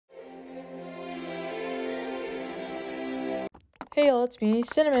Hey y'all, it's me,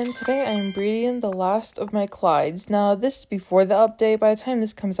 Cinnamon. Today I am breeding the last of my Clydes. Now, this is before the update. By the time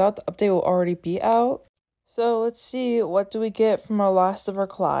this comes out, the update will already be out. So let's see, what do we get from our last of our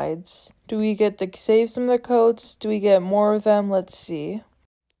Clydes? Do we get to save some of their coats? Do we get more of them? Let's see.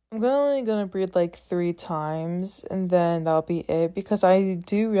 I'm only gonna breed like 3 times, and then that'll be it, because I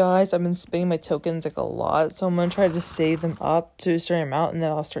do realize I've been spending my tokens like a lot, so I'm gonna try to save them up to a certain amount, and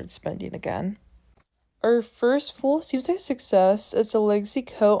then I'll start spending again. Our first full seems like a success. It's a legacy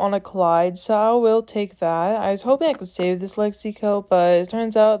coat on a Clyde, so I will take that. I was hoping I could save this legacy coat, but it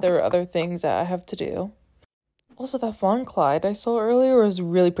turns out there were other things that I have to do. Also, that fawn Clyde I saw earlier was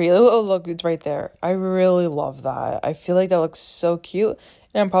really pretty. Oh, look, it's right there. I really love that. I feel like that looks so cute,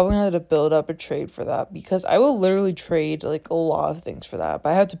 and I'm probably going to have to build up a trade for that, because I will literally trade like a lot of things for that, but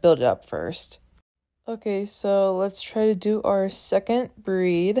I have to build it up first. Okay, so let's try to do our second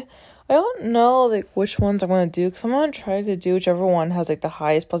breed. I don't know like which ones I'm going to do, because I'm going to try to do whichever one has like the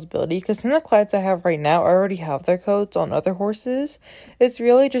highest possibility, because some of the Clydes I have right now, I already have their coats on other horses. It's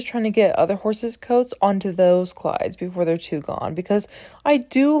really just trying to get other horses' coats onto those Clydes before they're too gone, because I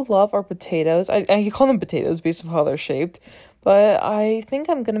do love our potatoes. I call them potatoes based on how they're shaped, but I think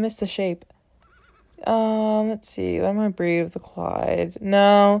I'm going to miss the shape. Let's see, what am I breed of the Clyde?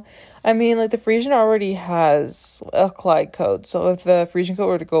 No, I mean, like, the Frisian already has a Clyde coat, so if the Frisian coat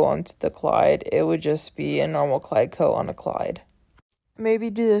were to go onto the Clyde, it would just be a normal Clyde coat on a Clyde. Maybe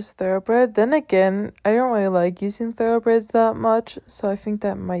do this thoroughbred. Then again, I don't really like using thoroughbreds that much, so I think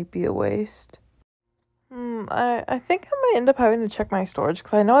that might be a waste. I think I might end up having to check my storage,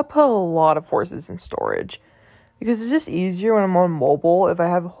 because I know I put a lot of horses in storage. Because it's just easier when I'm on mobile if I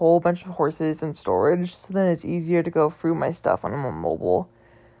have a whole bunch of horses in storage. So then it's easier to go through my stuff when I'm on mobile.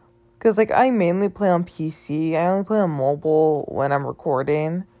 Because, like, I mainly play on PC. I only play on mobile when I'm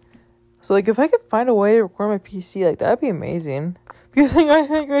recording. So, like, if I could find a way to record my PC, like, that'd be amazing. Because, like, I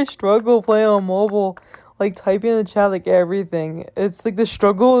think I struggle playing on mobile. Like, typing in the chat, like, everything. It's, like, the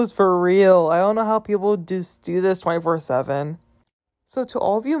struggle is for real. I don't know how people just do this 24/7. So to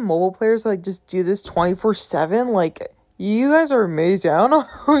all of you mobile players that like just do this 24/7, like, you guys are amazing. I don't know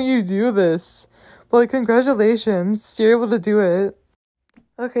how you do this, but like, congratulations, you're able to do it.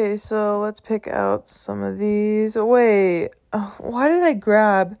 Okay, so let's pick out some of these. Wait, why did I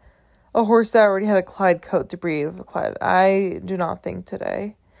grab a horse that already had a Clyde coat to breed with a Clyde? I do not think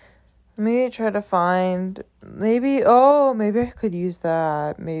today. Let me try to find, maybe I could use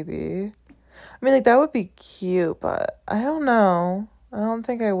that, maybe. I mean, like, that would be cute, but I don't know. I don't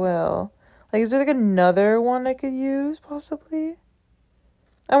think I will. Like, is there, like, another one I could use, possibly?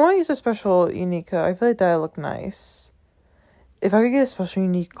 I want to use a special unique coat. I feel like that would look nice. If I could get a special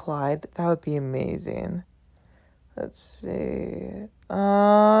unique Clyde, that would be amazing. Let's see.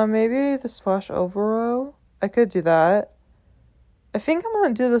 Maybe the Splash Overrow? I could do that. I think I'm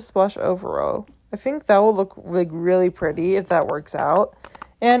going to do the Splash Overrow. I think that will look, like, really pretty if that works out.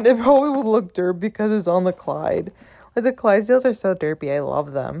 And it probably will look derpy because it's on the Clyde. Like, the Clydesdales are so derpy. I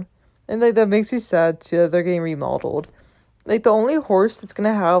love them. And, like, that makes me sad, too, that they're getting remodeled. Like, the only horse that's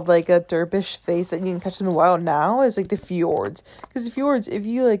gonna have, like, a derpish face that you can catch in the wild now is, like, the Fjords. Because the Fjords, if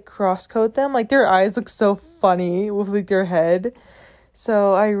you, like, cross-coat them, like, their eyes look so funny with, like, their head.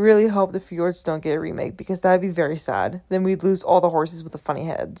 So I really hope the Fjords don't get a remake, because that'd be very sad. Then we'd lose all the horses with the funny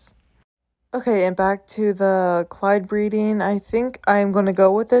heads. Okay, and back to the Clyde breeding. I think I'm going to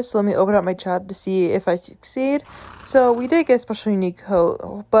go with this. So let me open up my chat to see if I succeed. So we did get a special unique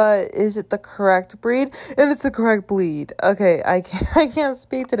coat, but is it the correct breed? And it's the correct breed. Okay, I can't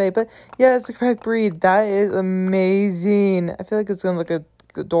speak today, but yeah, it's the correct breed. That is amazing. I feel like it's going to look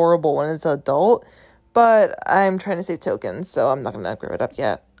adorable when it's an adult, but I'm trying to save tokens, so I'm not going to grow it up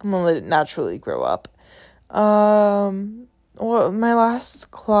yet. I'm going to let it naturally grow up. Well, my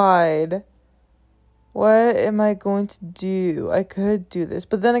last Clyde. What am I going to do? I could do this,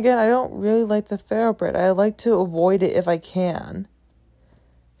 but then again, I don't really like the thoroughbred. I like to avoid it if I can.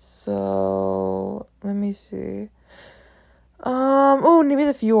 So, let me see. Maybe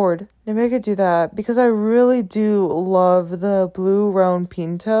the Fjord. Maybe I could do that, because I really do love the blue roan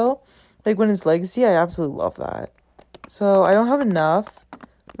pinto. Like, when it's legacy, I absolutely love that. So, I don't have enough.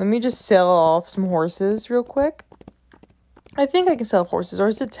 Let me just sell off some horses real quick. I think I can sell horses, or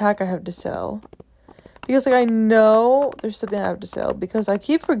is it tack I have to sell? Because, like, I know there's something I have to sell, because I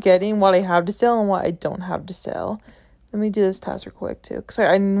keep forgetting what I have to sell and what I don't have to sell. Let me do this task real quick, too. Because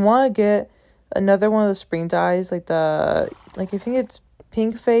I want to get another one of the spring dyes, like I think it's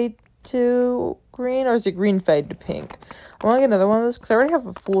pink fade to green, or is it green fade to pink? I want to get another one of those, because I already have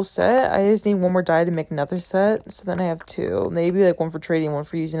a full set. I just need one more dye to make another set, so then I have 2. Maybe, like, one for trading, one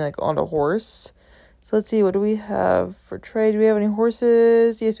for using, like, on a horse. So let's see, what do we have for trade? Do we have any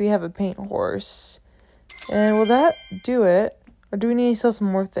horses? Yes, we have a paint horse. And will that do it? Or do we need to sell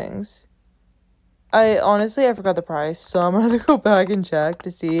some more things? I forgot the price, so I'm gonna have to go back and check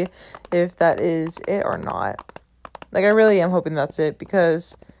to see if that is it or not. Like, I really am hoping that's it,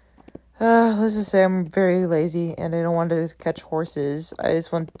 because let's just say I'm very lazy and I don't want to catch horses. I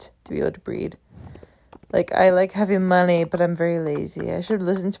just want to be able to breed. Like, I like having money, but I'm very lazy. I should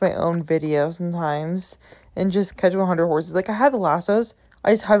listen to my own video sometimes and just catch 100 horses. Like, I have the lassos,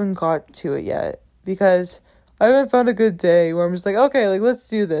 I just haven't got to it yet because I haven't found a good day where I'm just like, okay, like, let's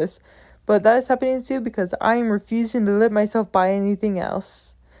do this. But that is happening too because I am refusing to let myself buy anything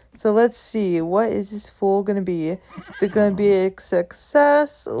else. So let's see, what is this fool gonna be? Is it gonna be a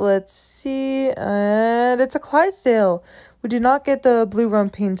success? Let's see, and it's a Clydesdale. We did not get the blue roan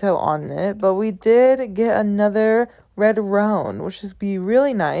pinto on it, but we did get another red roan, which is be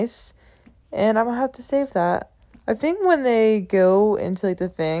really nice. And I'm gonna have to save that. I think when they go into like the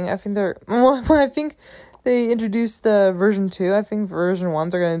thing, I think they introduced the version 2. I think version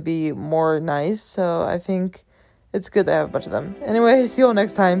 1s are gonna be more nice, so I think it's good to have a bunch of them. Anyway, see you all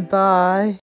next time. Bye.